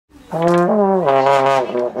Oh,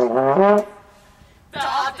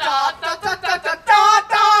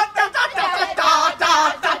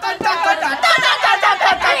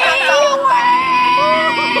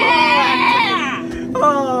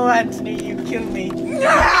 Anthony, you kill me.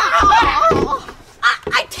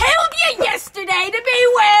 I told you yesterday to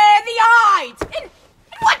beware the eyes. And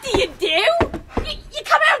what do? You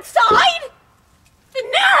come outside? The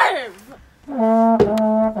nerve!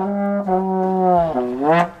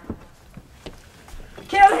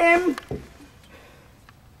 Kill him!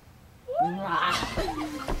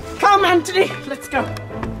 Come, Anthony, let's go.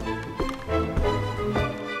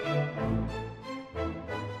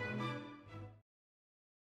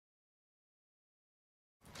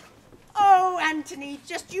 Oh, Anthony,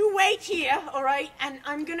 just you wait here, all right? And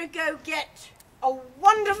I'm gonna go get a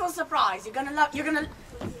wonderful surprise. You're gonna love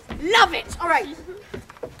it, all right?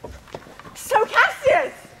 So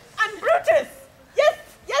Cassius and Brutus, yes,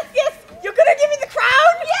 you're gonna give me the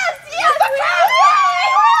crown? Yes, the crown!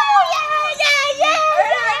 Yeah!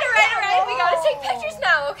 All right. We gotta take pictures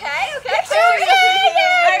now, okay? Pictures, All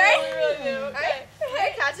yeah. right.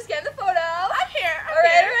 Here, Kat, just get in the photo. I'm here. All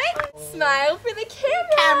right. Smile for the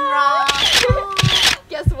camera.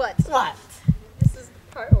 Guess what? What? This is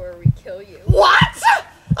the part where we kill you. What?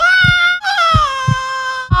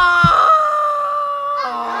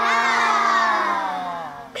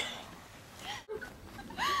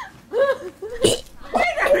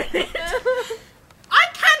 Wait a minute. I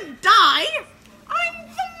can't die. I'm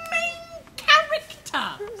the main character.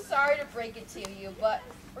 Sorry to break it to you, but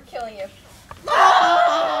we're killing you.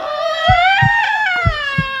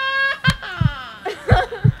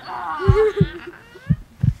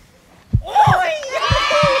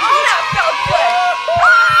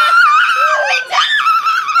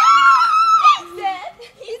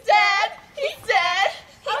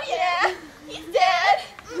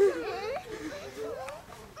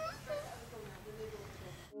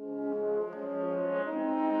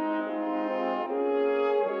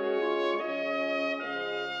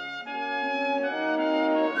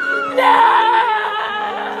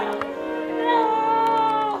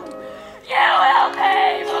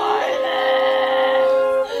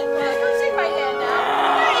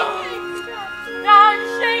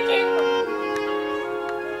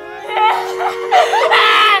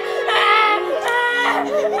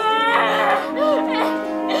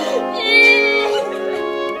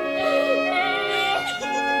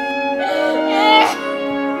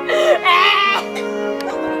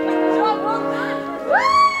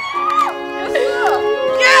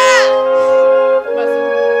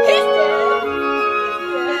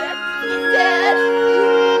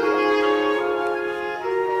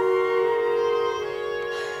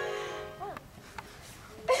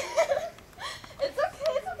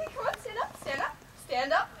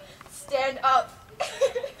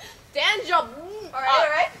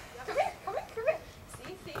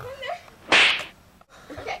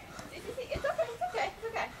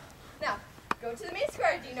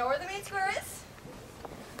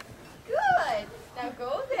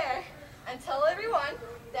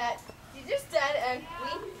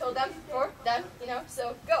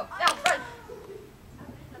 So go. Now, run.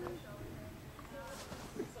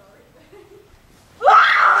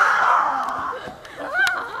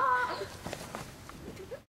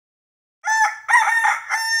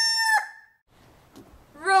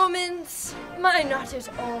 Romans, my not at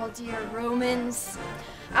all dear Romans,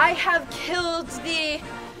 I have killed the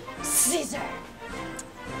Caesar.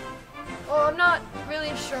 Well, I'm not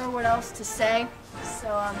really sure what else to say,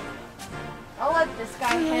 so I'll let this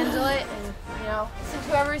guy handle it and, listen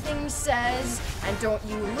to everything he says, and don't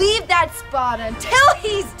you leave that spot until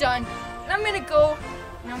he's done. And I'm gonna go,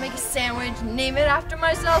 make a sandwich, name it after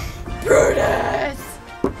myself, Brutus!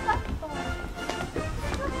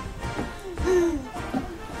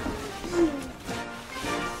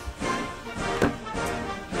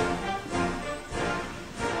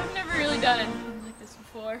 I've never really done anything like this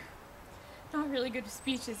before. Not really good with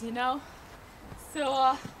speeches,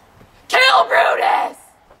 So, kill Brutus!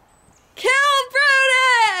 Kill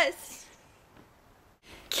Brutus!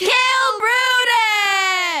 Kill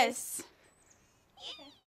Brutus!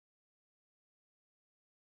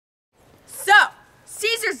 So,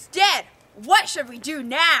 Caesar's dead. What should we do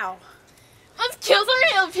now? Let's kill some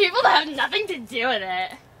real people that have nothing to do with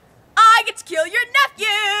it. I get to kill your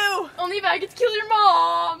nephew! Only if I get to kill your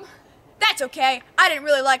mom. That's okay. I didn't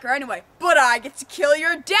really like her anyway. But I get to kill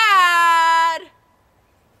your dad!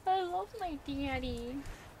 I love my daddy.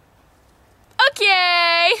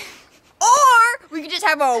 Okay! Or we could just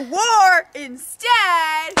have a war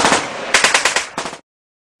instead!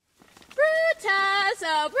 Brutus,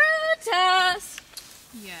 oh Brutus!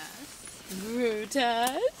 Yes.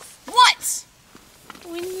 Brutus. What?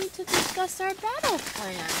 We need to discuss our battle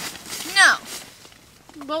plan. No.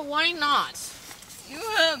 But why not? You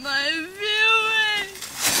hurt my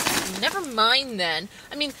feelings. Never mind then.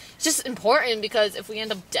 I mean, it's just important because if we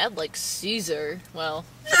end up dead like Caesar, well...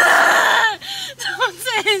 Don't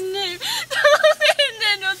say his name. Don't say his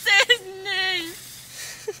name. Don't say his name.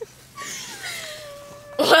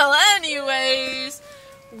 Well, anyways,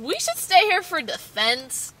 we should stay here for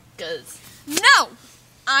defense, because... No.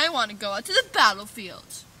 I want to go out to the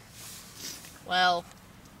battlefield. Well,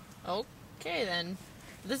 okay then.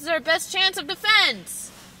 This is our best chance of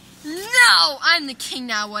defense. No, I'm the king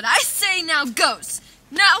now. What I say now goes.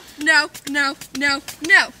 No, no, no, no,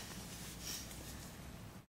 no.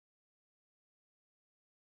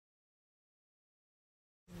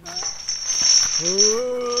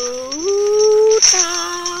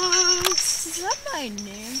 Is that my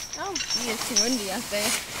name? Oh, gee, it's too windy out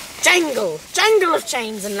there. Jangle! Jangle of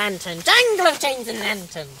chains and lantern! Jangle of chains and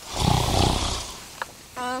lantern!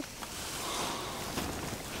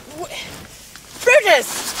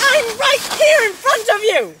 Brutus! I'm right here in front of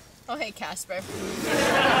you! Oh, hey, Casper.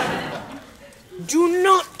 Do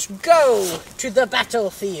not go to the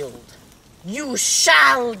battlefield. You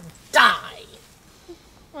shall die.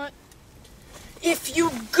 What? If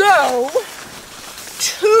you go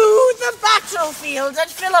to the battlefield at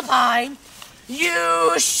Philippi,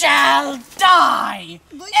 you shall die.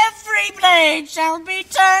 Every blade shall be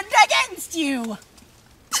turned against you.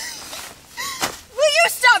 Will you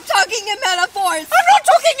stop talking in metaphors? I'm not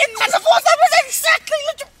talking in metaphors. That was exactly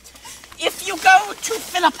If you go to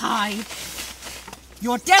Philippi,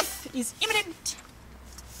 your death is imminent,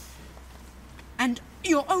 and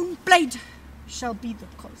your own blade shall be the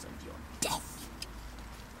cause of your death.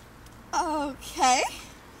 Okay.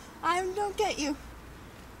 I don't get you.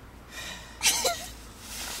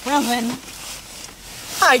 Well then,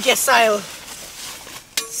 I guess I'll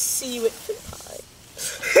see you at Philippi.